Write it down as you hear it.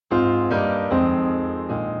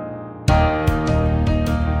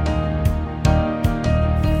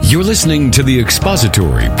You're listening to the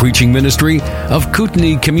expository preaching ministry of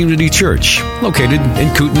Kootenai Community Church, located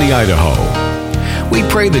in Kootenai, Idaho. We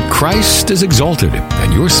pray that Christ is exalted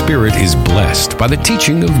and your spirit is blessed by the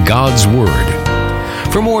teaching of God's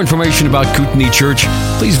Word. For more information about Kootenai Church,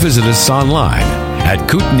 please visit us online at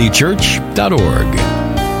kootenaichurch.org.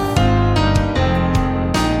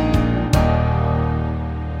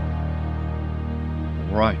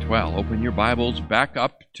 All right, well, open your Bibles back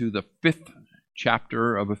up to the 5th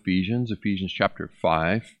chapter of Ephesians chapter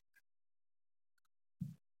 5.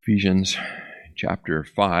 Ephesians chapter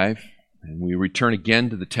 5. And we return again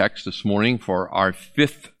to the text this morning for our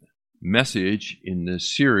 5th message in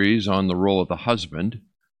this series on the role of the husband.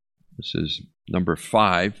 This is number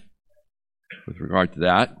 5 with regard to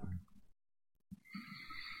that.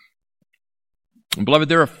 And beloved,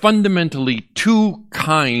 there are fundamentally two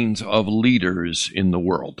kinds of leaders in the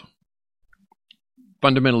world.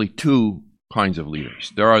 Fundamentally two kinds of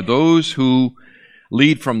leaders. There are those who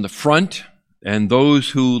lead from the front and those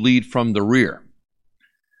who lead from the rear.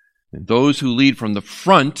 And those who lead from the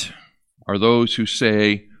front are those who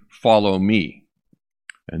say, "Follow me."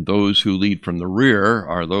 And those who lead from the rear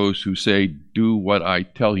are those who say, "Do what I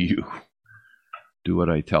tell you." Do what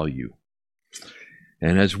I tell you.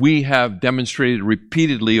 And as we have demonstrated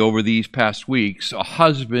repeatedly over these past weeks, a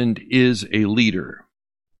husband is a leader.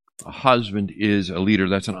 A husband is a leader.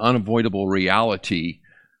 That's an unavoidable reality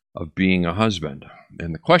of being a husband.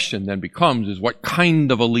 And the question then becomes is what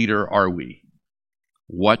kind of a leader are we?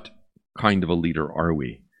 What kind of a leader are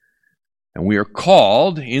we? And we are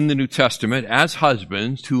called in the New Testament as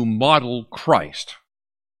husbands to model Christ.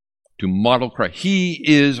 To model Christ. He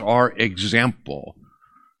is our example.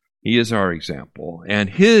 He is our example.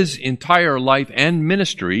 And his entire life and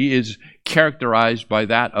ministry is characterized by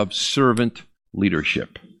that of servant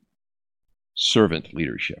leadership. Servant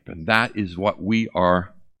leadership. And that is what we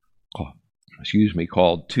are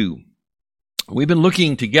called to. We've been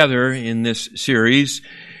looking together in this series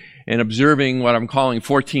and observing what I'm calling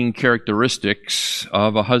 14 characteristics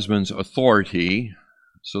of a husband's authority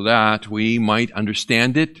so that we might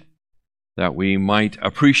understand it, that we might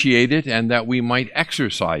appreciate it, and that we might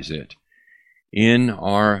exercise it in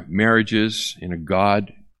our marriages in a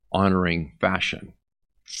God-honoring fashion.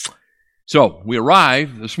 So we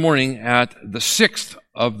arrive this morning at the 6th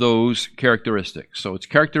of those characteristics. So it's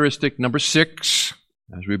characteristic number 6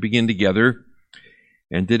 as we begin together.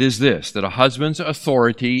 And it is this, that a husband's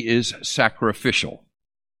authority is sacrificial.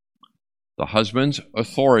 The husband's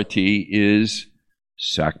authority is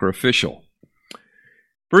sacrificial.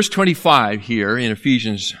 Verse 25 here in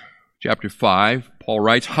Ephesians chapter 5, Paul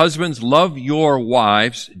writes, "Husbands, love your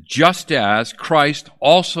wives just as Christ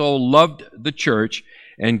also loved the church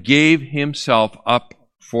and gave himself up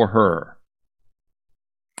for her."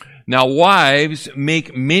 Now, wives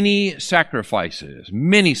make many sacrifices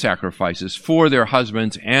for their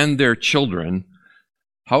husbands and their children.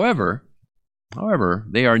 However,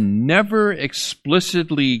 they are never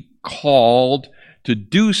explicitly called to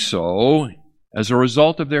do so as a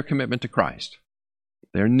result of their commitment to Christ.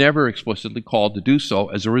 They're never explicitly called to do so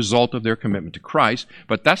as a result of their commitment to Christ,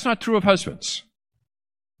 but that's not true of husbands.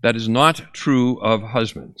 That is not true of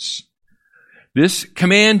husbands. This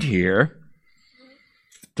command here,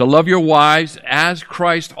 to love your wives as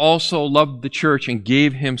Christ also loved the church and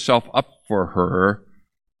gave himself up for her,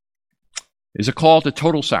 is a call to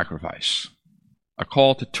total sacrifice. A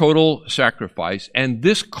call to total sacrifice. And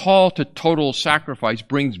this call to total sacrifice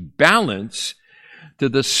brings balance to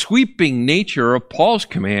the sweeping nature of Paul's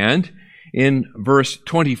command in verse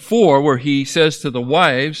 24, where he says to the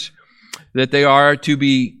wives that they are to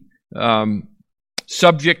be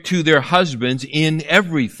subject to their husbands in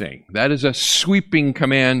everything. That is a sweeping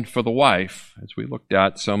command for the wife, as we looked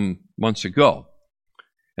at some months ago.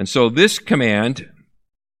 And so this command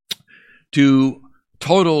to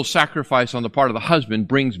total sacrifice on the part of the husband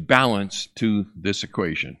brings balance to this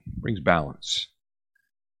equation, brings balance.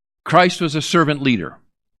 Christ was a servant leader.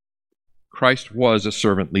 Christ was a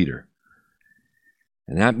servant leader.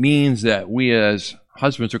 And that means that we as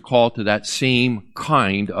husbands are called to that same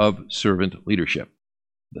kind of servant leadership.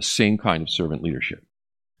 The same kind of servant leadership.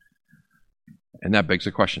 And that begs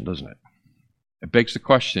the question, doesn't it? It begs the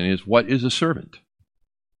question is, what is a servant?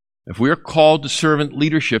 If we are called to servant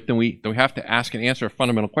leadership, then we have to ask and answer a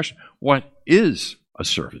fundamental question. What is a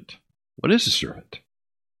servant? What is a servant?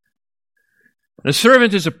 A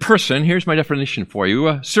servant is a person, here's my definition for you.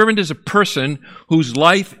 A servant is a person whose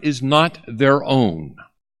life is not their own.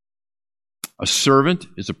 A servant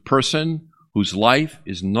is a person whose life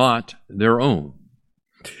is not their own.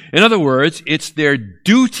 In other words, it's their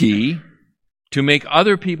duty to make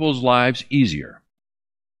other people's lives easier.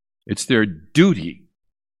 It's their duty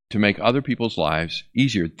to make other people's lives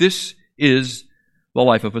easier. This is the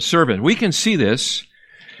life of a servant. We can see this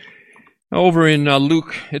over in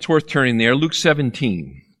Luke. It's worth turning there. Luke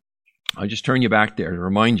 17. I'll just turn you back there to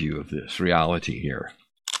remind you of this reality here.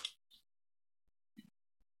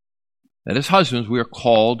 That as husbands, we are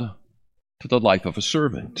called to the life of a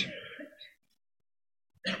servant.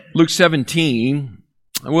 Luke 17,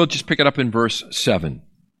 and we'll just pick it up in verse 7.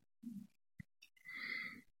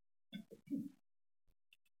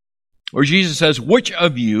 Where Jesus says, "Which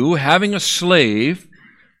of you, having a slave,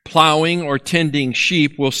 plowing or tending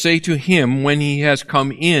sheep, will say to him when he has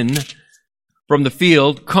come in from the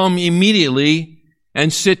field, 'Come immediately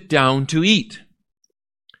and sit down to eat'?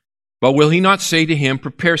 But will he not say to him,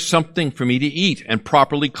 'Prepare something for me to eat, and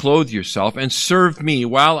properly clothe yourself, and serve me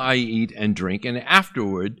while I eat and drink, and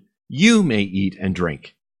afterward you may eat and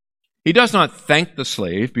drink'? He does not thank the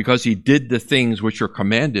slave because he did the things which are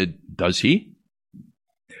commanded, does he?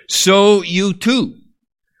 So you too,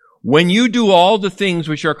 when you do all the things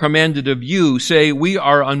which are commanded of you, say, 'We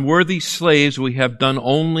are unworthy slaves, we have done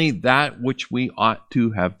only that which we ought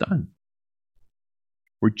to have done.'"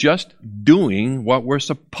 We're just doing what we're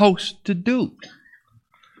supposed to do.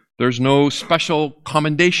 There's no special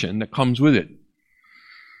commendation that comes with it.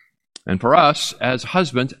 And for us as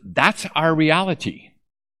husbands, that's our reality.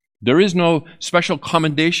 There is no special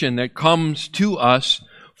commendation that comes to us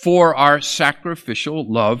for our sacrificial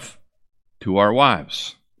love to our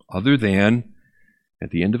wives, other than,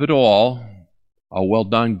 at the end of it all, a "Well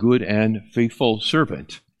done, good and faithful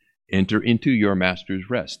servant. Enter into your master's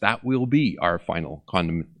rest." That will be our final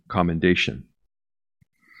commendation.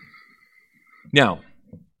 Now,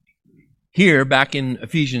 here, back in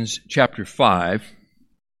Ephesians chapter 5,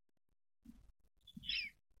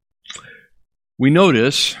 we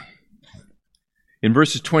notice in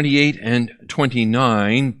verses 28 and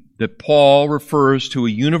 29 that Paul refers to a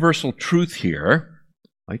universal truth here,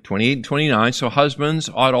 like 28 and 29. "So husbands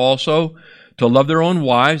ought also to love their own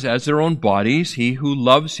wives as their own bodies. He who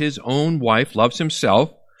loves his own wife loves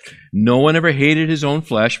himself. No one ever hated his own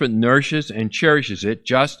flesh, but nourishes and cherishes it,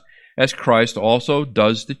 just as Christ also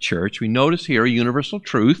does the church." We notice here a universal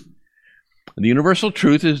truth. The universal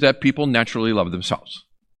truth is that people naturally love themselves.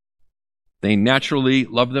 They naturally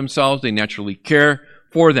love themselves. They naturally care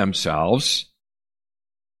for themselves.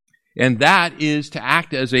 And that is to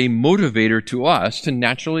act as a motivator to us to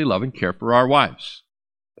naturally love and care for our wives.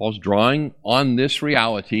 Paul's drawing on this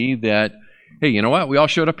reality that, hey, you know what? We all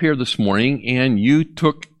showed up here this morning, and you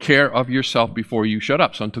took care of yourself before you showed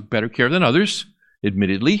up. Some took better care than others,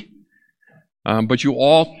 admittedly. But you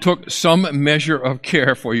all took some measure of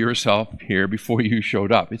care for yourself here before you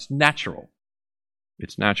showed up. It's natural.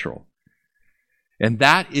 It's natural. And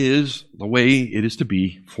that is the way it is to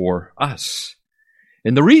be for us.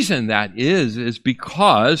 And the reason that is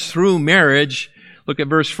because through marriage, look at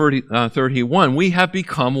verse 31, we have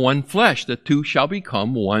become one flesh. The two shall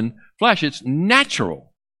become one flesh. It's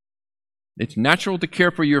natural. It's natural to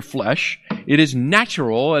care for your flesh. It is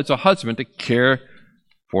natural as a husband to care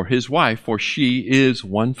for his wife, for she is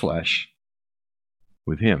one flesh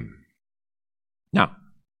with him. Now,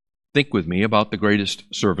 think with me about the greatest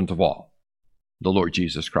servant of all, the Lord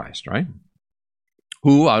Jesus Christ, right?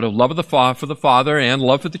 Who, out of love of for the Father and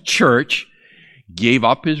love for the church, gave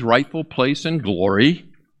up his rightful place and glory,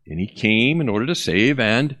 and he came in order to save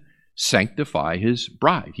and sanctify his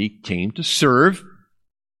bride. He came to serve,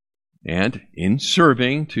 and in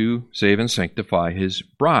serving to save and sanctify his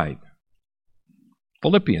bride.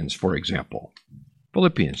 Philippians, for example.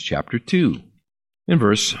 Philippians chapter 2, in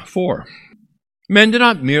verse 4. Men do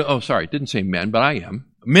not merely, didn't say men, but I am.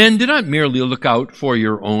 Men do not merely look out for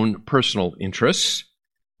your own personal interests,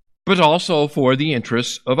 but also for the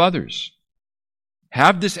interests of others.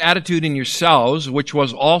 Have this attitude in yourselves, which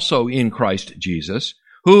was also in Christ Jesus,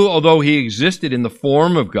 who, although he existed in the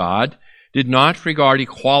form of God, did not regard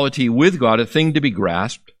equality with God a thing to be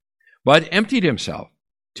grasped, but emptied himself,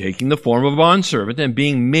 taking the form of a bondservant and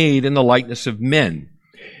being made in the likeness of men.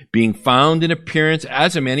 Being found in appearance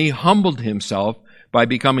as a man, he humbled himself by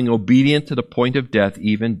becoming obedient to the point of death,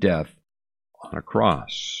 even death on a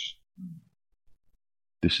cross.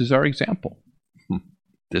 This is our example.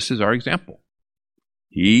 This is our example.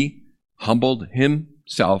 He humbled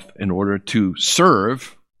himself in order to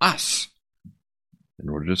serve us, in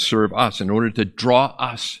order to draw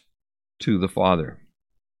us to the Father.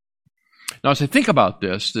 Now, as I think about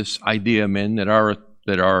this idea, men, that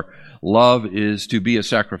our love is to be a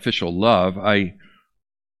sacrificial love, I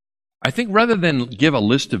think rather than give a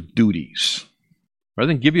list of duties,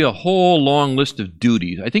 rather than give you a whole long list of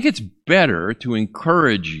duties, I think it's better to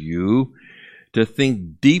encourage you to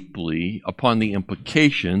think deeply upon the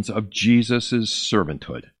implications of Jesus'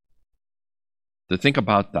 servanthood. To think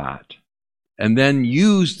about that. And then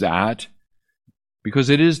use that because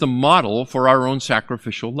it is the model for our own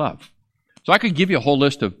sacrificial love. So I could give you a whole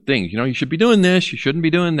list of things. You should be doing this, you shouldn't be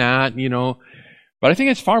doing that, But I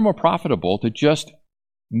think it's far more profitable to just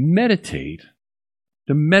meditate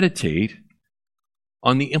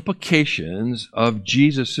on the implications of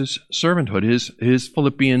Jesus' servanthood, his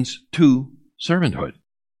Philippians 2 servanthood.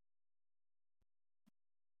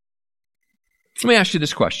 Let me ask you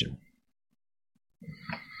this question.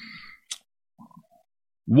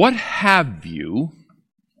 What have you,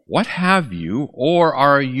 or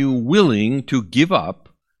are you willing to give up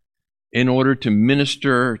in order to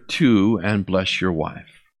minister to and bless your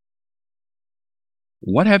wife?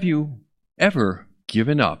 What have you ever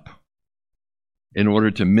given up in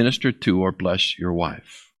order to minister to or bless your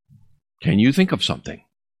wife? Can you think of something?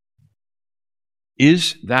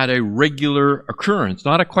 Is that a regular occurrence?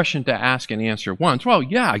 Not a question to ask and answer once. Well,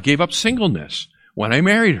 yeah, I gave up singleness when I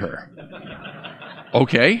married her.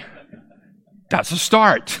 Okay, that's a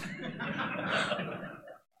start.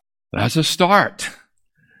 That's a start.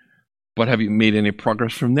 But have you made any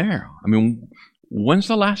progress from there? When's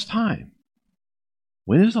the last time?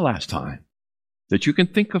 When is the last time that you can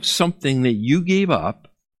think of something that you gave up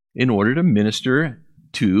in order to minister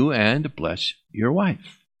to and bless your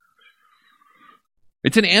wife?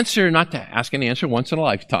 It's an answer, not to ask and answer once in a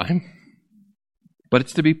lifetime, but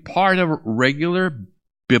it's to be part of regular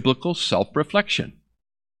biblical self-reflection.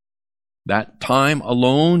 That time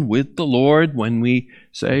alone with the Lord when we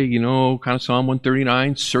say, kind of Psalm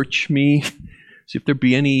 139, search me, see if there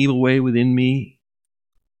be any evil way within me.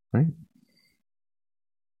 Right?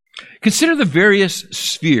 Consider the various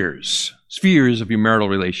spheres of your marital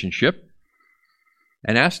relationship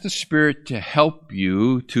and ask the Spirit to help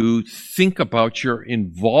you to think about your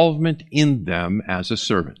involvement in them as a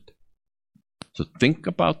servant. So think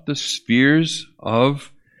about the spheres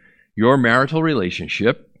of your marital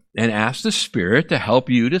relationship and ask the Spirit to help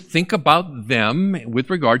you to think about them with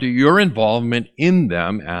regard to your involvement in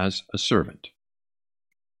them as a servant.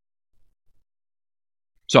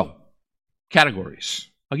 So, categories.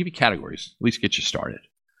 I'll give you categories, at least get you started.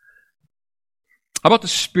 How about the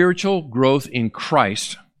spiritual growth in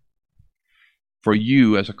Christ for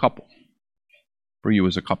you as a couple? For you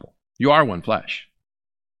as a couple. You are one flesh.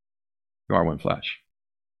 You are one flesh.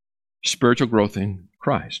 Spiritual growth in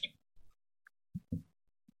Christ.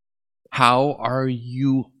 How are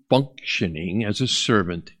you functioning as a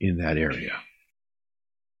servant in that area?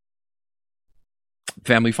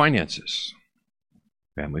 Family finances.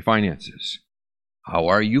 Family finances. How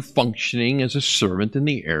are you functioning as a servant in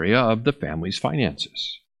the area of the family's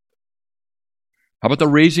finances? How about the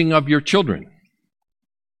raising of your children?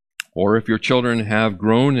 Or if your children have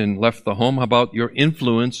grown and left the home, how about your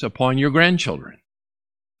influence upon your grandchildren?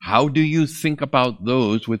 How do you think about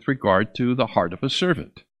those with regard to the heart of a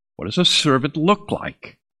servant? What does a servant look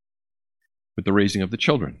like with the raising of the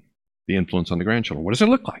children, the influence on the grandchildren? What does it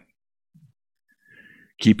look like?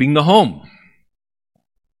 Keeping the home.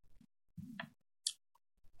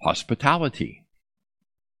 Hospitality.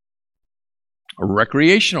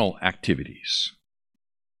 Recreational activities.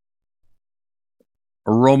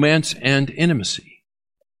 Romance and intimacy.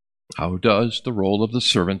 How does the role of the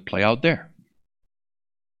servant play out there?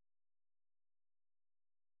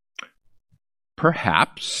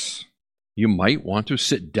 Perhaps you might want to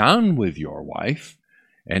sit down with your wife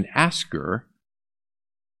and ask her,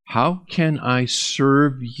 how can I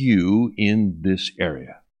serve you in this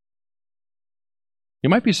area? You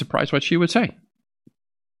might be surprised what she would say.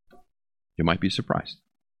 You might be surprised.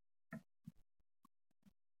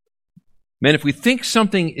 Man, if we think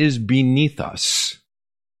something is beneath us,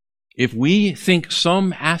 if we think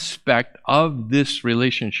some aspect of this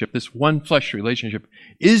relationship, this one flesh relationship,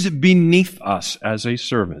 is beneath us as a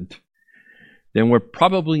servant, then we're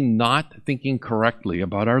probably not thinking correctly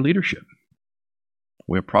about our leadership.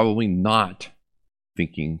 We're probably not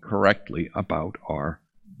thinking correctly about our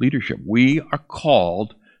leadership. We are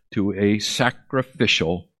called to a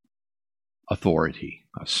sacrificial authority,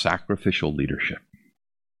 a sacrificial leadership.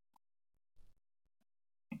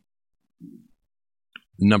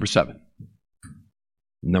 Number seven.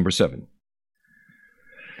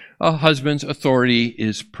 A husband's authority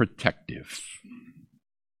is protective.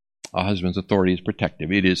 A husband's authority is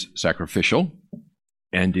protective. It is sacrificial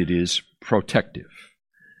and it is protective.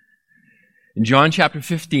 In John chapter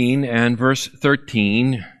 15 and verse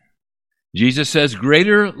 13, Jesus says,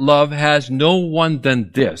 "Greater love has no one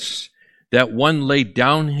than this, that one lay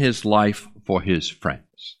down his life for his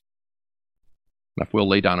friends." If we'll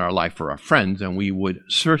lay down our life for our friends, then we would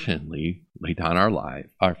certainly lay down our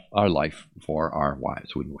life for our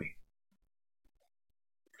wives, wouldn't we?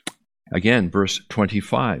 Again, verse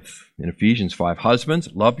 25 in Ephesians 5, husbands,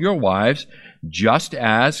 love your wives just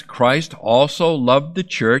as Christ also loved the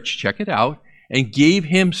church, check it out, and gave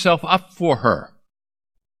himself up for her.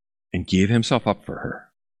 And gave himself up for her.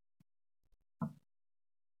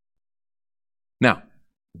 Now,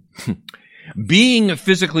 being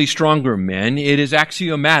physically stronger men, it is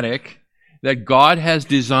axiomatic that God has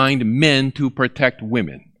designed men to protect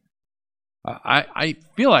women. I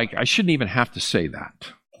feel like I shouldn't even have to say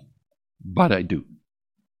that, but I do.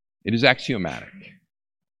 It is axiomatic.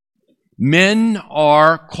 Men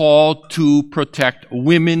are called to protect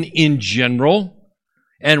women in general,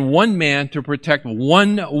 and one man to protect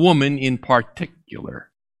one woman in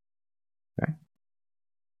particular. Okay?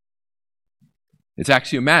 It's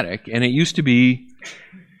axiomatic, and it used to be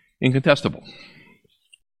incontestable.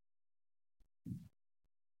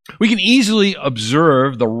 We can easily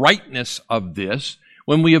observe the rightness of this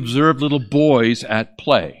when we observe little boys at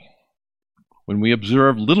play. When we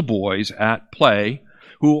observe little boys at play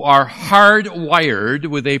who are hardwired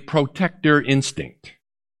with a protector instinct.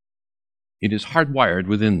 It is hardwired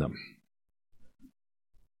within them.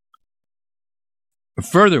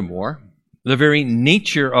 Furthermore, the very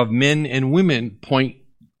nature of men and women point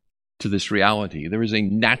to this reality. There is a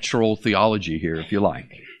natural theology here, if you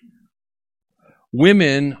like.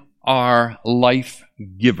 Women are life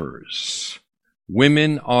givers.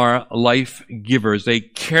 Women are life givers. They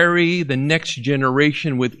carry the next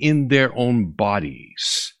generation within their own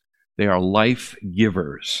bodies. They are life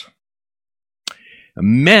givers.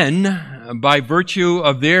 Men, by virtue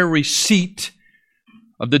of their receipt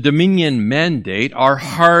of the dominion mandate, are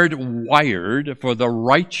hardwired for the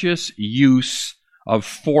righteous use of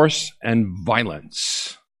force and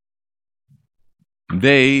violence.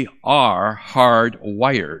 They are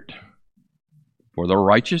hardwired for the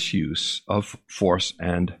righteous use of force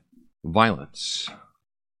and violence.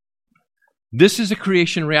 This is a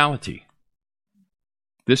creation reality.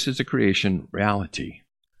 This is a creation reality.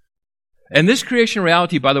 And this creation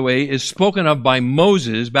reality, by the way, is spoken of by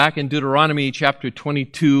Moses back in Deuteronomy chapter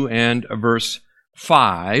 22 and verse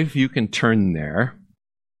 5. You can turn there.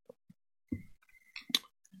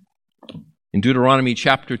 In Deuteronomy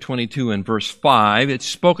chapter 22 and verse 5, it's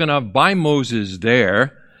spoken of by Moses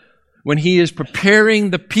there when he is preparing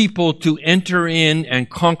the people to enter in and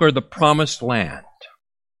conquer the promised land.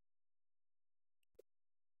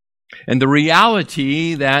 And the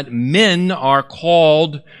reality that men are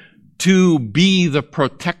called to be the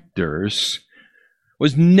protectors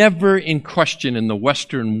was never in question in the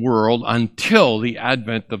Western world until the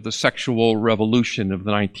advent of the sexual revolution of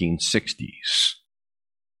the 1960s,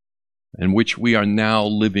 in which we are now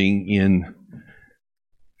living in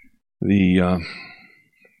the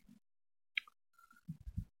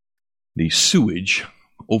sewage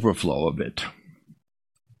overflow of it.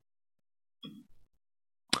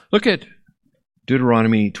 Look at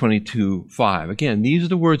Deuteronomy 22:5. Again, these are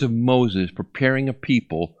the words of Moses preparing a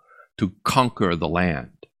people to conquer the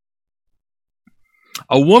land.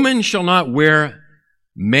 A woman shall not wear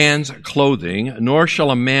man's clothing, nor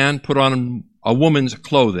shall a man put on a woman's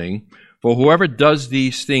clothing, for whoever does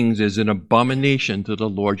these things is an abomination to the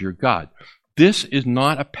Lord your God. This is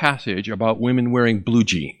not a passage about women wearing blue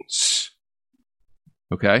jeans.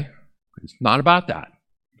 Okay? It's not about that.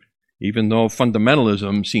 Even though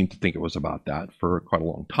fundamentalism seemed to think it was about that for quite a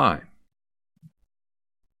long time.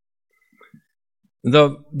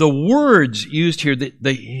 The words used here,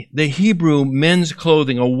 the Hebrew men's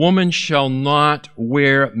clothing, a woman shall not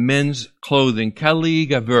wear men's clothing. Kali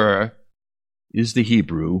gaver is the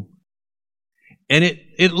Hebrew. And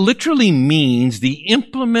it literally means the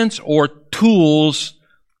implements or tools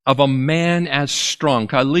of a man as strong.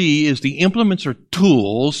 Kali is the implements or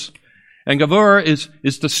tools, and Gavor is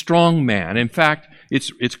the strong man. In fact,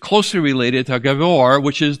 it's closely related to Gavor,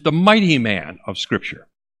 which is the mighty man of Scripture.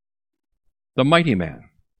 The mighty man.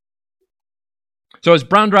 So as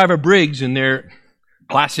Brown Driver Briggs in their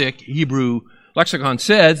classic Hebrew lexicon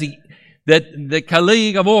says, that the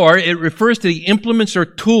Kali Gavor, it refers to the implements or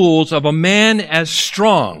tools of a man as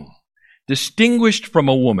strong, distinguished from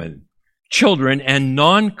a woman, children, and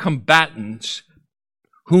non-combatants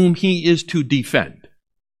whom he is to defend.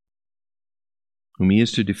 Whom he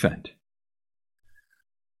is to defend.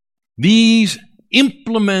 These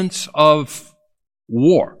implements of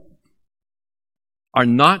war are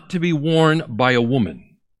not to be worn by a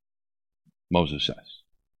woman, Moses says.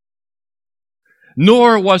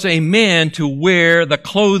 Nor was a man to wear the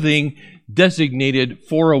clothing designated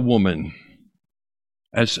for a woman.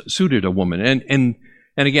 as suited a woman. And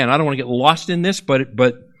again, I don't want to get lost in this, but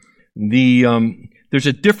there's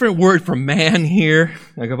a different word for man here,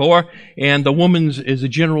 and the woman's is a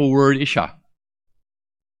general word, isha.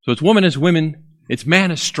 So it's woman as women, it's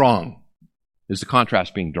man as strong, is the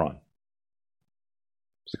contrast being drawn.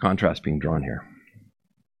 It's the contrast being drawn here.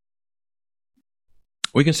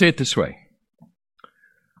 We can say it this way.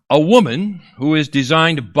 A woman who is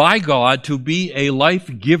designed by God to be a life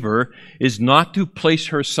giver is not to place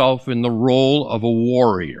herself in the role of a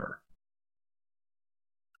warrior,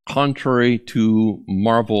 contrary to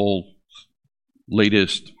Marvel's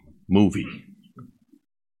latest movie.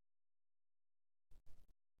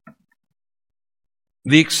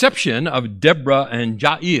 The exception of Deborah and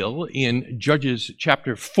Jael in Judges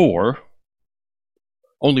chapter 4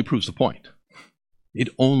 only proves the point. It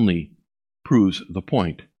only proves the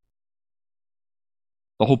point.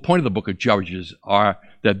 The whole point of the book of Judges are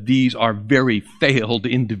that these are very failed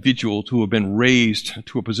individuals who have been raised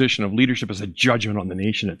to a position of leadership as a judgment on the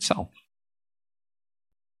nation itself.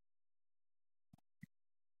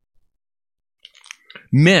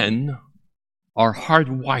 Men are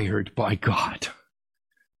hardwired by God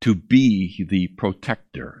to be the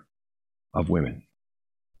protector of women.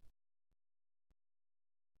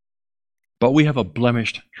 But we have a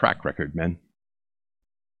blemished track record, men.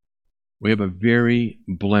 We have a very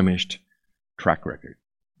blemished track record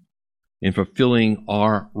in fulfilling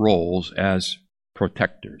our roles as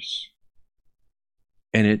protectors.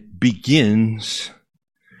 And it begins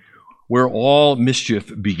where all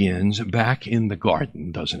mischief begins, back in the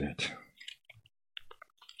garden, doesn't it?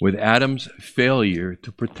 With Adam's failure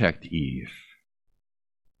to protect Eve.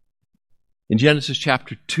 In Genesis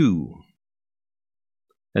chapter 2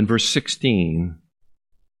 and verse 16,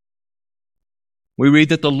 we read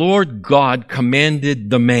that the Lord God commanded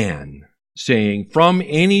the man, saying, "From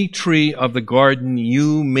any tree of the garden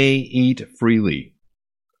you may eat freely,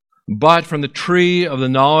 but from the tree of the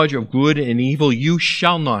knowledge of good and evil you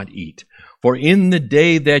shall not eat, for in the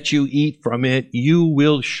day that you eat from it you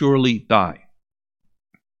will surely die."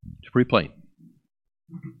 It's pretty plain.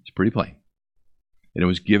 It's pretty plain. And it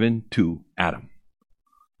was given to Adam.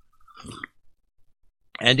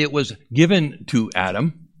 And it was given to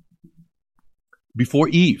Adam before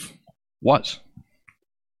Eve was.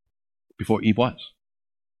 Before Eve was.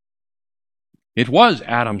 It was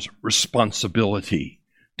Adam's responsibility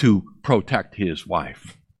to protect his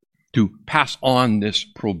wife, to pass on this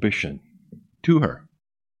prohibition to her.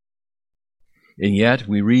 And yet,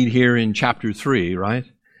 we read here in chapter 3, right?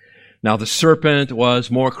 "Now the serpent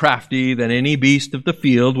was more crafty than any beast of the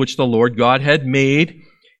field which the Lord God had made.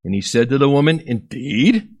 And he said to the woman,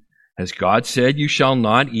 'Indeed, has God said, you shall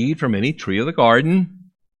not eat from any tree of the garden?'"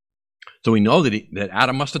 So we know that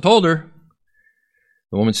Adam must have told her.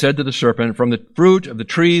 The woman said to the serpent, "From the fruit of the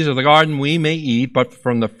trees of the garden we may eat, but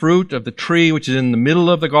from the fruit of the tree which is in the middle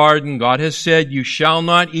of the garden, God has said, you shall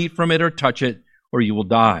not eat from it or touch it, or you will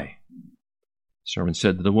die." The serpent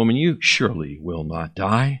said to the woman, "You surely will not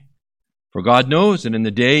die. For God knows that in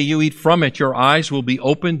the day you eat from it, your eyes will be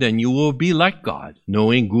opened, and you will be like God,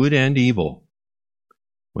 knowing good and evil."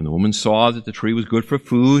 When the woman saw that the tree was good for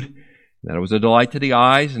food, that it was a delight to the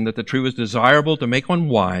eyes, and that the tree was desirable to make one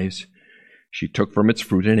wise, she took from its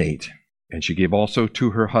fruit and ate. And she gave also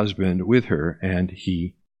to her husband with her, and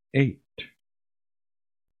he ate.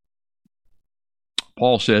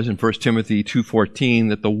 Paul says in 1 Timothy 2:14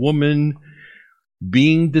 that the woman,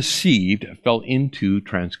 being deceived, fell into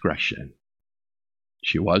transgression.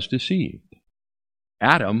 She was deceived.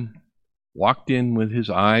 Adam walked in with his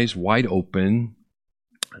eyes wide open.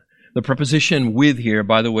 The preposition "with" here,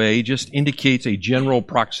 by the way, just indicates a general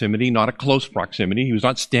proximity, not a close proximity. He was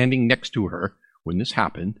not standing next to her when this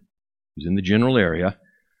happened. He was in the general area.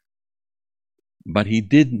 But he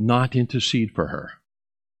did not intercede for her.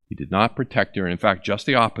 He did not protect her. In fact, just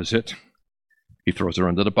the opposite. He throws her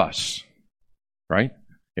under the bus. Right?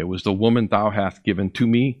 It was the woman thou hast given to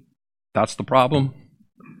me. That's the problem.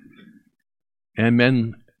 And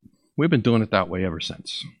men, we've been doing it that way ever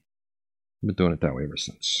since. We've been doing it that way ever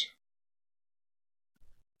since.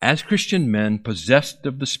 As Christian men possessed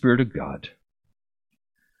of the Spirit of God,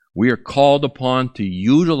 we are called upon to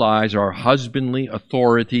utilize our husbandly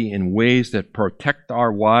authority in ways that protect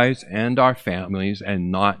our wives and our families and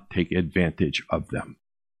not take advantage of them.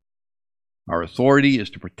 Our authority is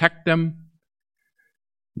to protect them,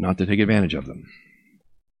 not to take advantage of them.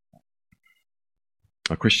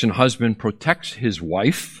 A Christian husband protects his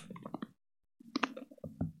wife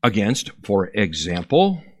against, for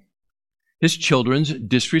example, his children's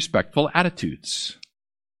disrespectful attitudes.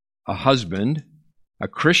 A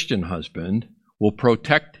Christian husband, will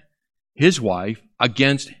protect his wife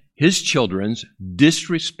against his children's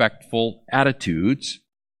disrespectful attitudes,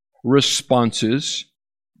 responses,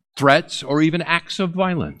 threats, or even acts of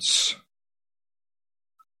violence.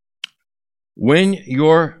 When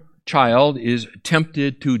your child is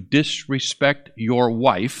tempted to disrespect your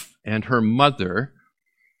wife and her mother,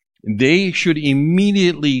 they should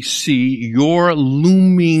immediately see your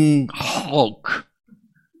looming hulk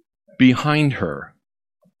behind her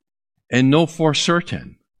and know for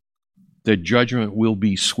certain that judgment will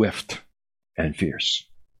be swift and fierce.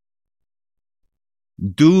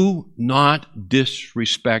 Do not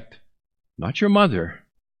disrespect, not your mother,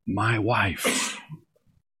 my wife.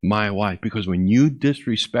 My wife. Because when you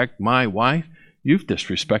disrespect my wife, you've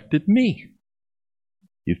disrespected me.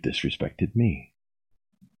 You've disrespected me.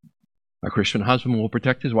 A Christian husband will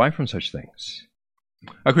protect his wife from such things.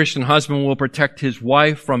 A Christian husband will protect his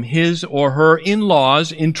wife from his or her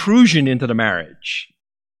in-laws' intrusion into the marriage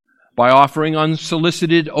by offering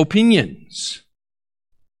unsolicited opinions,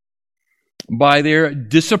 by their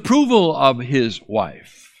disapproval of his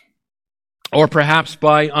wife, or perhaps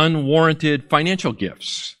by unwarranted financial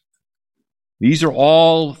gifts. These are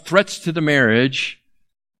all threats to the marriage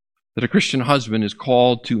that a Christian husband is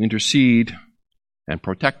called to intercede and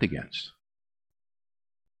protect against.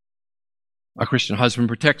 A Christian husband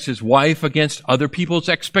protects his wife against other people's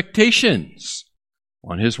expectations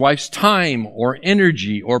on his wife's time or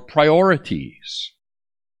energy or priorities.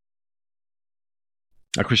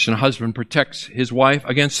 A Christian husband protects his wife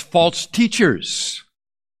against false teachers.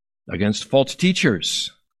 Against false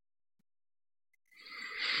teachers.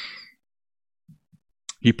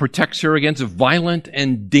 He protects her against violent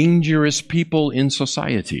and dangerous people in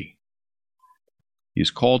society. He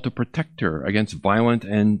is called to protect her against violent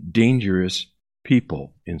and dangerous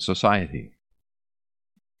people in society.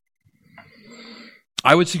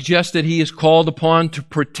 I would suggest that he is called upon to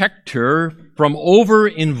protect her from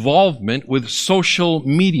over-involvement with social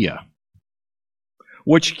media,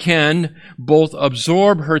 which can both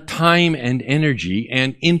absorb her time and energy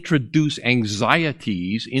and introduce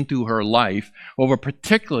anxieties into her life over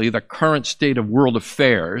particularly the current state of world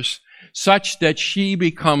affairs, such that she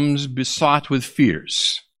becomes besought with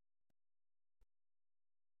fears.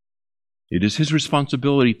 It is his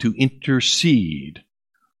responsibility to intercede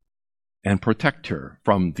and protect her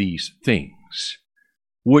from these things,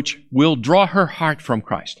 which will draw her heart from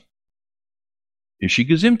Christ. If she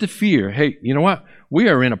gives in to fear, hey, you know what? We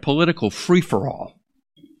are in a political free-for-all.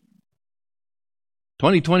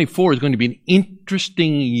 2024 is going to be an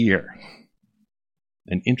interesting year.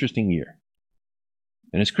 An interesting year.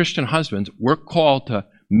 And as Christian husbands, we're called to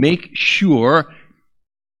make sure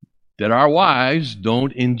that our wives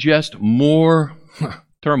don't ingest more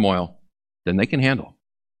turmoil than they can handle.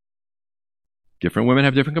 Different women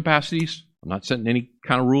have different capacities. I'm not setting any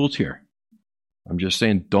kind of rules here. I'm just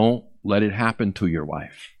saying don't let it happen to your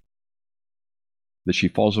wife that she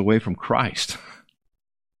falls away from Christ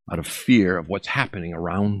out of fear of what's happening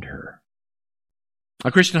around her.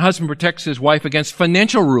 A Christian husband protects his wife against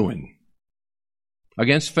financial ruin.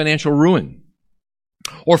 Against financial ruin.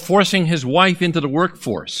 Or forcing his wife into the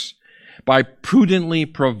workforce by prudently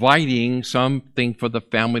providing something for the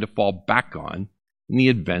family to fall back on in the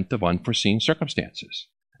event of unforeseen circumstances.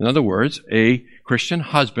 In other words, a Christian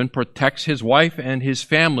husband protects his wife and his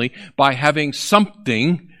family by having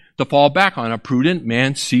something to fall back on. A prudent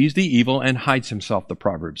man sees the evil and hides himself, the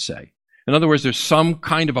Proverbs say. In other words, there's some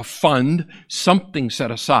kind of a fund, something set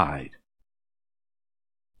aside.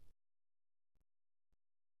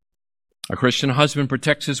 A Christian husband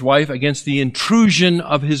protects his wife against the intrusion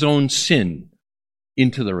of his own sin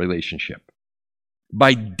into the relationship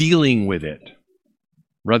by dealing with it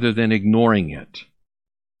rather than ignoring it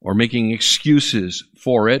or making excuses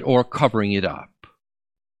for it or covering it up.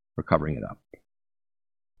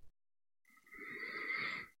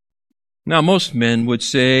 Now, most men would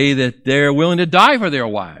say that they're willing to die for their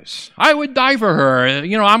wives. I would die for her.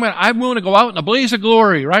 You know, I'm willing to go out in a blaze of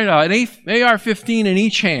glory, right? An AR-15 in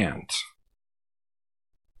each hand.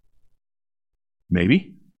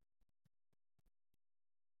 Maybe.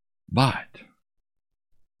 But,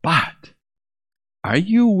 are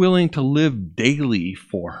you willing to live daily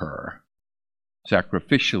for her,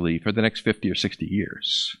 sacrificially, for the next 50 or 60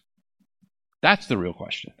 years? That's the real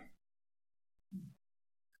question.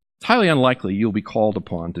 It's highly unlikely you'll be called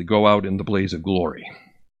upon to go out in the blaze of glory.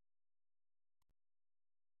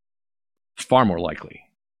 It's far more likely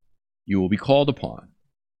you will be called upon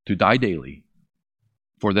to die daily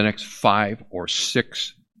for the next 5 or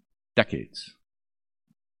 6 decades,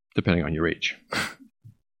 depending on your age.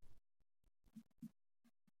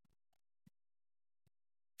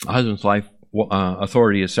 A husband's life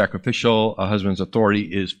authority is sacrificial. A husband's authority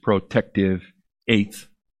is protective. 8.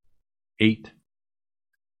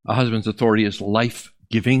 A husband's authority is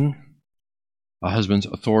life-giving. A husband's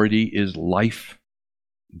authority is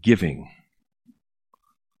life-giving.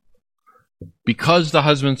 Because the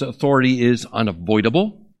husband's authority is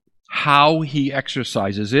unavoidable, how he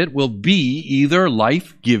exercises it will be either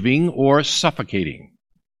life-giving or suffocating.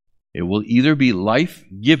 It will either be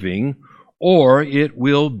life-giving or it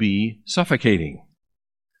will be suffocating.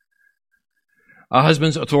 A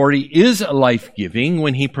husband's authority is life-giving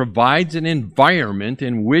when he provides an environment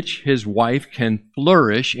in which his wife can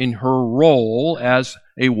flourish in her role as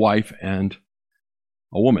a wife and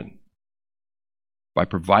a woman. By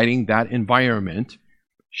providing that environment,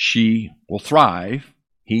 she will thrive.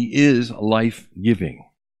 He is life-giving.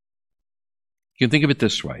 You can think of it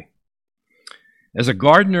this way. As a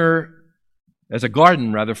garden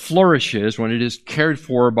flourishes when it is cared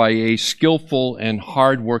for by a skillful and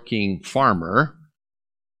hard-working farmer,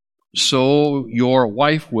 so your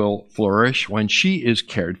wife will flourish when she is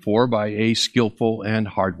cared for by a skillful and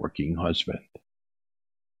hardworking husband.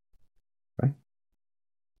 Right?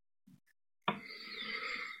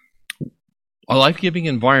 A life-giving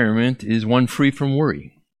environment is one free from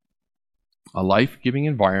worry. A life-giving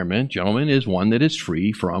environment, gentlemen, is one that is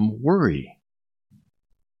free from worry.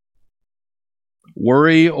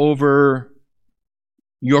 Worry over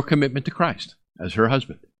your commitment to Christ as her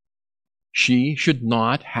husband. She should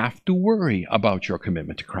not have to worry about your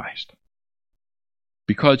commitment to Christ.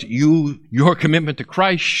 Because your commitment to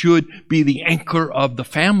Christ should be the anchor of the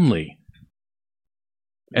family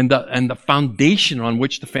and the foundation on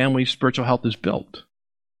which the family's spiritual health is built.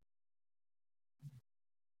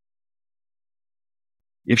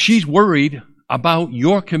 If she's worried about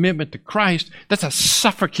your commitment to Christ, that's a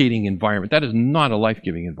suffocating environment. That is not a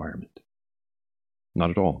life-giving environment.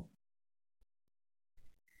 Not at all.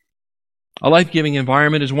 A life-giving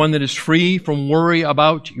environment is one that is free from worry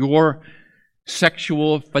about your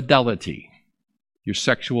sexual fidelity. Your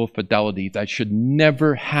sexual fidelity, that should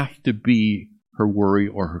never have to be her worry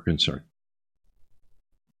or her concern.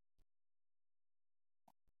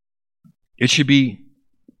 It should be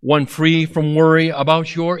one free from worry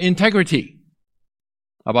about your integrity.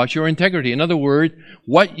 About your integrity. In other words,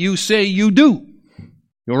 what you say you do.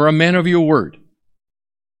 You're a man of your word.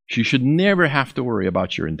 She should never have to worry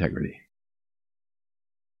about your integrity.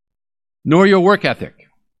 Nor your work ethic.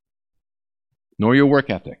 Nor your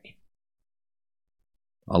work ethic.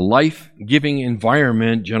 A life-giving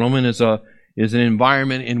environment, gentlemen, is an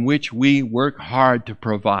environment in which we work hard to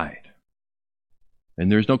provide.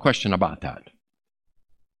 And there's no question about that.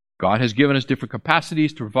 God has given us different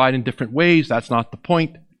capacities to provide in different ways. That's not the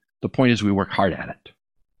point. The point is we work hard at it.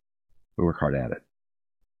 We work hard at it.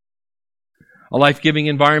 A life-giving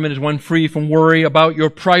environment is one free from worry about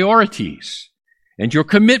your priorities and your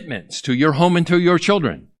commitments to your home and to your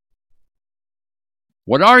children.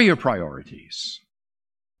 What are your priorities?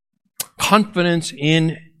 Confidence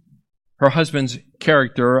in her husband's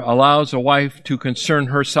character allows a wife to concern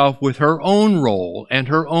herself with her own role and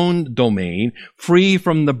her own domain, free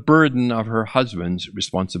from the burden of her husband's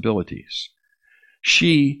responsibilities.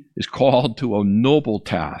 She is called to a noble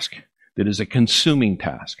task that is a consuming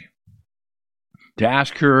task. To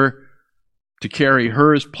ask her to carry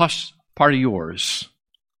hers plus part of yours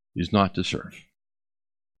is not to serve.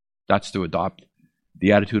 That's to adopt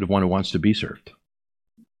the attitude of one who wants to be served.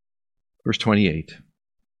 Verse 28.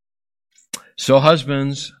 So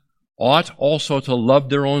husbands ought also to love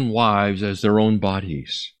their own wives as their own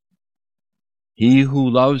bodies. He who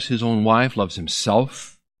loves his own wife loves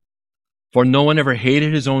himself. For no one ever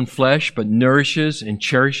hated his own flesh, but nourishes and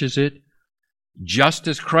cherishes it, just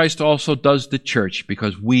as Christ also does the church,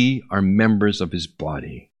 because we are members of his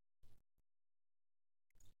body.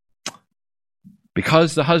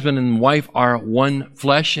 Because the husband and wife are one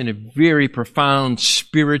flesh in a very profound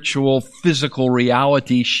spiritual, physical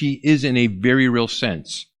reality, she is in a very real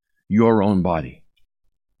sense your own body.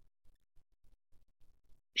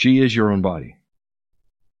 She is your own body.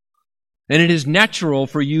 And it is natural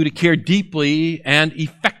for you to care deeply and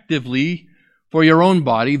effectively for your own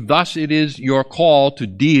body. Thus, it is your call to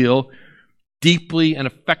deal deeply and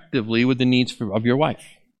effectively with the needs of your wife.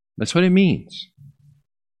 That's what it means.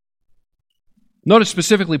 Notice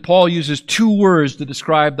specifically, Paul uses two words to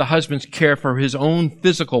describe the husband's care for his own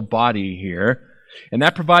physical body here, and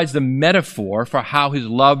that provides the metaphor for how his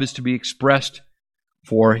love is to be expressed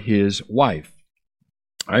for his wife.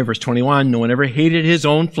 All right, verse 21, no one ever hated his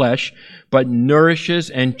own flesh, but nourishes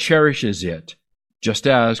and cherishes it, just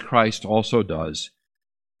as Christ also does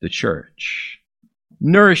the church.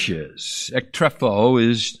 nourishes. Ektrepho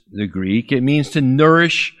is the Greek. It means to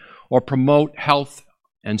nourish or promote health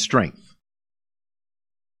and strength.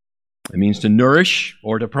 It means to nourish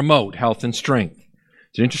or to promote health and strength.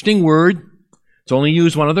 It's an interesting word. It's only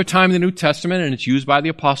used one other time in the New Testament, and it's used by the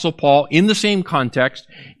Apostle Paul in the same context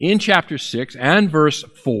in chapter 6 and verse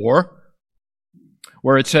 4,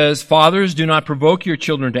 where it says, "Fathers, do not provoke your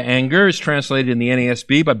children to anger." It's translated in the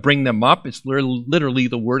NASB, but bring them up. It's literally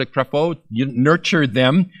the word ektrepho. You nurture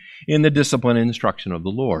them in the discipline and instruction of the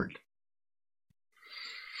Lord.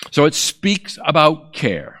 So it speaks about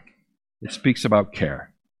care. It speaks about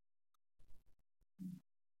care.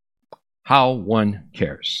 How one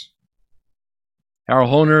cares. Harold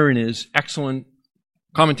Hohner, in his excellent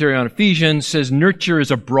commentary on Ephesians, says nurture is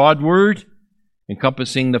a broad word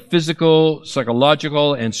encompassing the physical,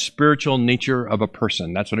 psychological, and spiritual nature of a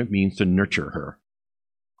person. That's what it means to nurture her,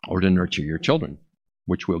 or to nurture your children,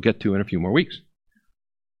 which we'll get to in a few more weeks.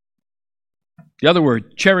 The other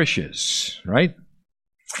word, cherishes, right?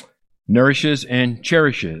 Nourishes and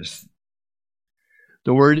cherishes.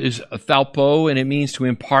 The word is thalpo, and it means to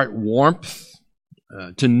impart warmth,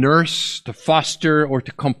 to nurse, to foster, or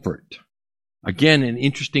to comfort. Again, an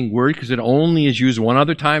interesting word because it only is used one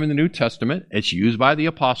other time in the New Testament. It's used by the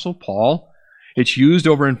Apostle Paul. It's used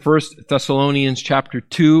over in 1 Thessalonians chapter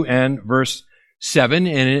 2 and verse 7,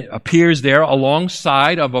 and it appears there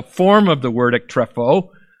alongside of a form of the word ektrepho,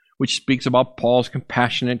 which speaks about Paul's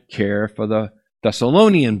compassionate care for the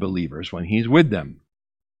Thessalonian believers when he's with them.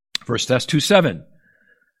 1 Thess 2:7,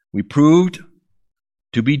 we proved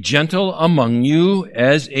to be gentle among you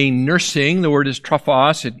as a nursing, the word is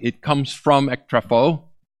trophos, it comes from ektrepho,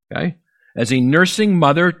 okay? As a nursing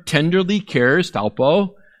mother tenderly cares,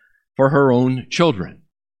 talpo, for her own children.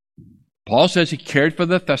 Paul says he cared for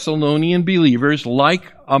the Thessalonian believers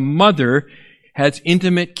like a mother has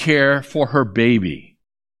intimate care for her baby.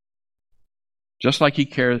 Just like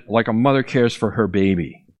like a mother cares for her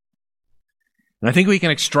baby. And I think we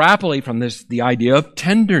can extrapolate from this the idea of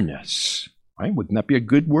tenderness. Right? Wouldn't that be a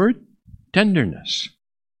good word? Tenderness.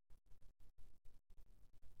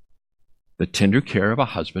 The tender care of a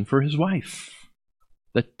husband for his wife.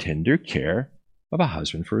 The tender care of a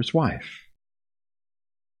husband for his wife.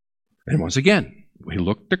 And once again, we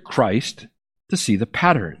look to Christ to see the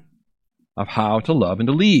pattern of how to love and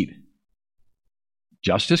to lead.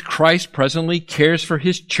 Just as Christ presently cares for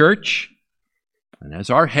his church, and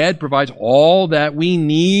as our head provides all that we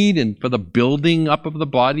need and for the building up of the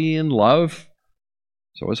body in love,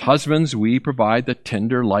 so as husbands, we provide the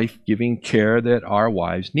tender, life-giving care that our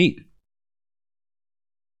wives need.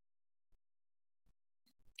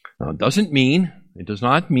 Now, it does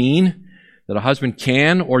not mean that a husband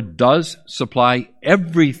can or does supply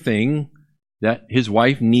everything that his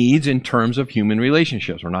wife needs in terms of human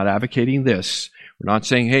relationships. We're not advocating this. We're not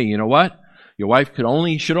saying, hey, you know what? Your wife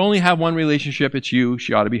should only have one relationship. It's you.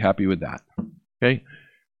 She ought to be happy with that. Okay?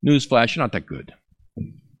 Newsflash, you're not that good.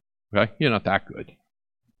 Okay? You're not that good.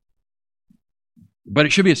 But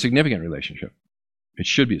it should be a significant relationship. It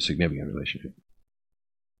should be a significant relationship.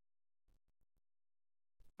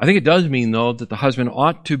 I think it does mean, though, that the husband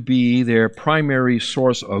ought to be their primary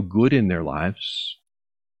source of good in their lives.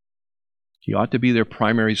 He ought to be their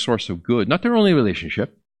primary source of good. Not their only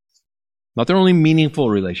relationship. Not their only meaningful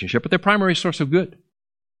relationship, but their primary source of good.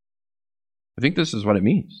 I think this is what it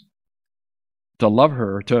means. To love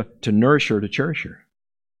her, to nourish her, to cherish her.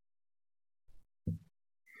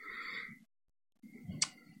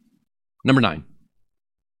 Number 9.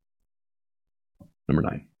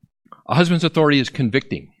 A husband's authority is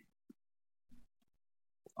convicting.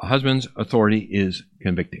 A husband's authority is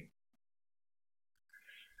convicting.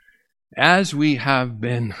 As we have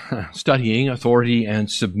been studying authority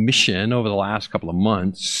and submission over the last couple of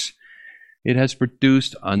months, it has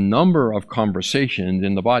produced a number of conversations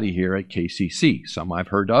in the body here at KCC. Some I've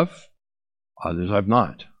heard of, others I've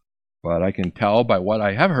not. But I can tell by what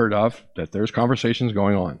I have heard of that there's conversations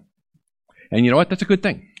going on. And you know what? That's a good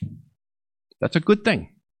thing. That's a good thing.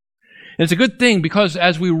 And it's a good thing because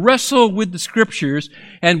as we wrestle with the Scriptures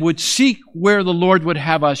and would seek where the Lord would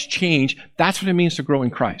have us change, that's what it means to grow in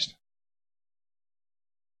Christ.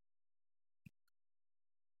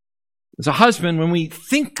 As a husband, when we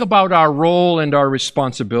think about our role and our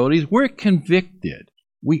responsibilities, we're convicted.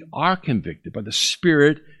 We are convicted by the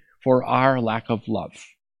Spirit for our lack of love.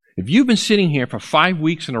 If you've been sitting here for 5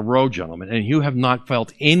 weeks in a row, gentlemen, and you have not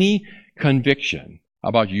felt any conviction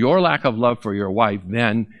about your lack of love for your wife,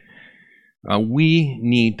 then we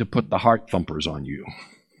need to put the heart thumpers on you.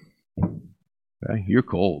 Okay? You're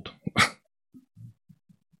cold.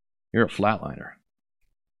 You're a flatliner.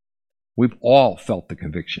 We've all felt the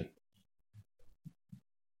conviction.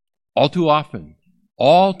 All too often,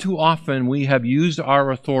 we have used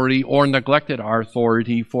our authority or neglected our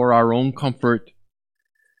authority for our own comfort,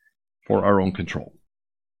 for our own control.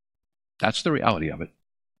 That's the reality of it.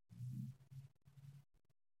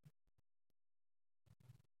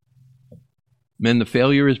 Men, the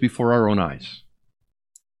failure is before our own eyes.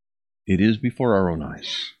 It is before our own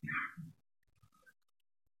eyes.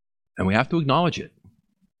 And we have to acknowledge it.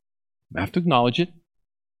 We have to acknowledge it.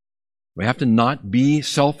 We have to not be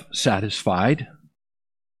self-satisfied.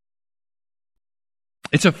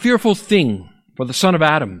 It's a fearful thing for the son of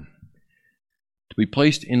Adam to be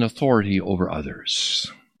placed in authority over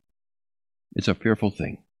others. It's a fearful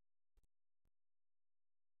thing.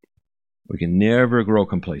 We can never grow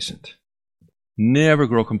complacent. Never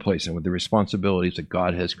grow complacent with the responsibilities that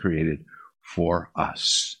God has created for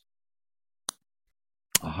us.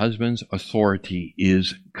 A husband's authority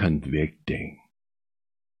is convicting.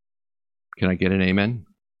 Can I get an amen?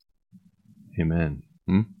 Amen.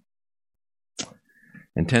 And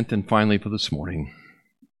 10th and finally for this morning,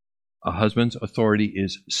 a husband's authority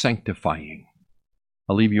is sanctifying.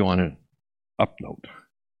 I'll leave you on an up note.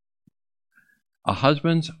 A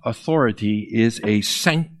husband's authority is a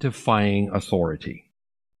sanctifying authority.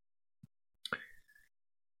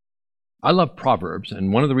 I love Proverbs,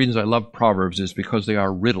 and one of the reasons I love Proverbs is because they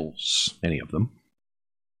are riddles, many of them.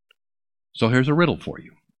 So here's a riddle for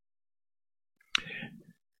you.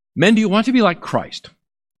 Men, do you want to be like Christ?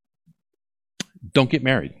 Don't get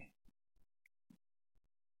married.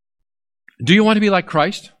 Do you want to be like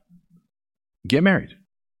Christ? Get married.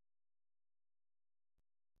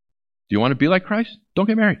 Do you want to be like Christ? Don't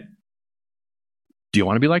get married. Do you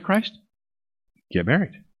want to be like Christ? Get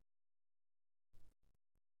married.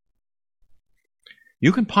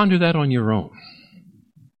 You can ponder that on your own.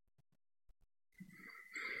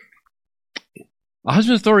 A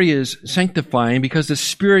husband's authority is sanctifying because the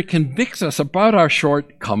Spirit convicts us about our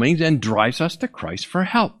shortcomings and drives us to Christ for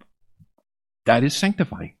help. That is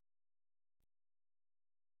sanctifying.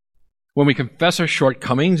 When we confess our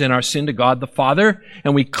shortcomings and our sin to God the Father,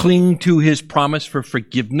 and we cling to His promise for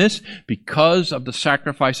forgiveness because of the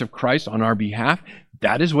sacrifice of Christ on our behalf,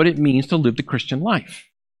 that is what it means to live the Christian life.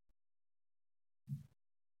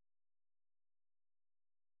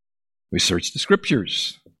 We search the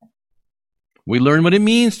Scriptures. We learn what it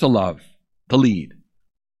means to love, to lead.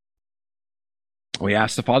 We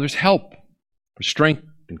ask the Father's help for strength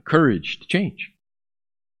and courage to change.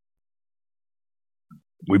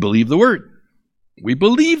 We believe the Word. We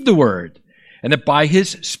believe the Word. And that by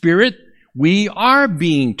His Spirit, we are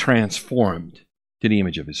being transformed to the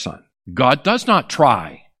image of His Son. God does not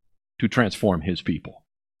try to transform His people.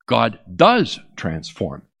 God does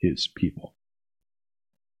transform His people.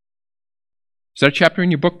 Is that a chapter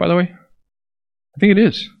in your book, by the way? I think it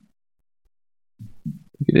is.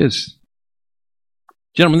 It is.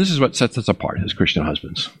 Gentlemen, this is what sets us apart as Christian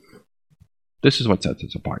husbands. This is what sets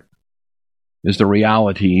us apart. Is the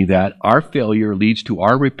reality that our failure leads to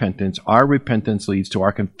our repentance leads to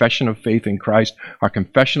our confession of faith in Christ, our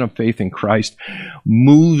confession of faith in Christ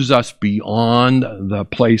moves us beyond the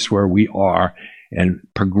place where we are and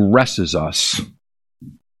progresses us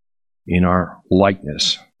in our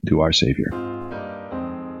likeness to our Savior.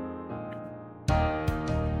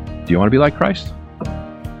 Do you want to be like Christ?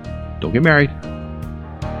 Don't get married.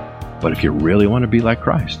 But if you really want to be like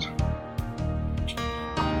Christ,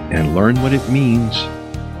 and learn what it means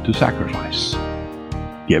to sacrifice,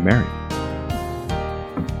 get married.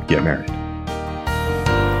 Get married.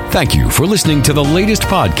 Thank you for listening to the latest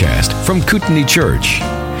podcast from Kootenai Church.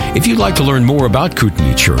 If you'd like to learn more about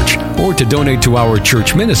Kootenai Church or to donate to our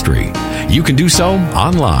church ministry, you can do so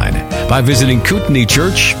online by visiting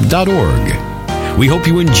kootenaichurch.org. We hope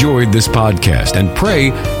you enjoyed this podcast and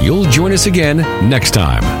pray you'll join us again next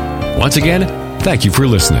time. Once again, thank you for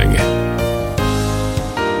listening.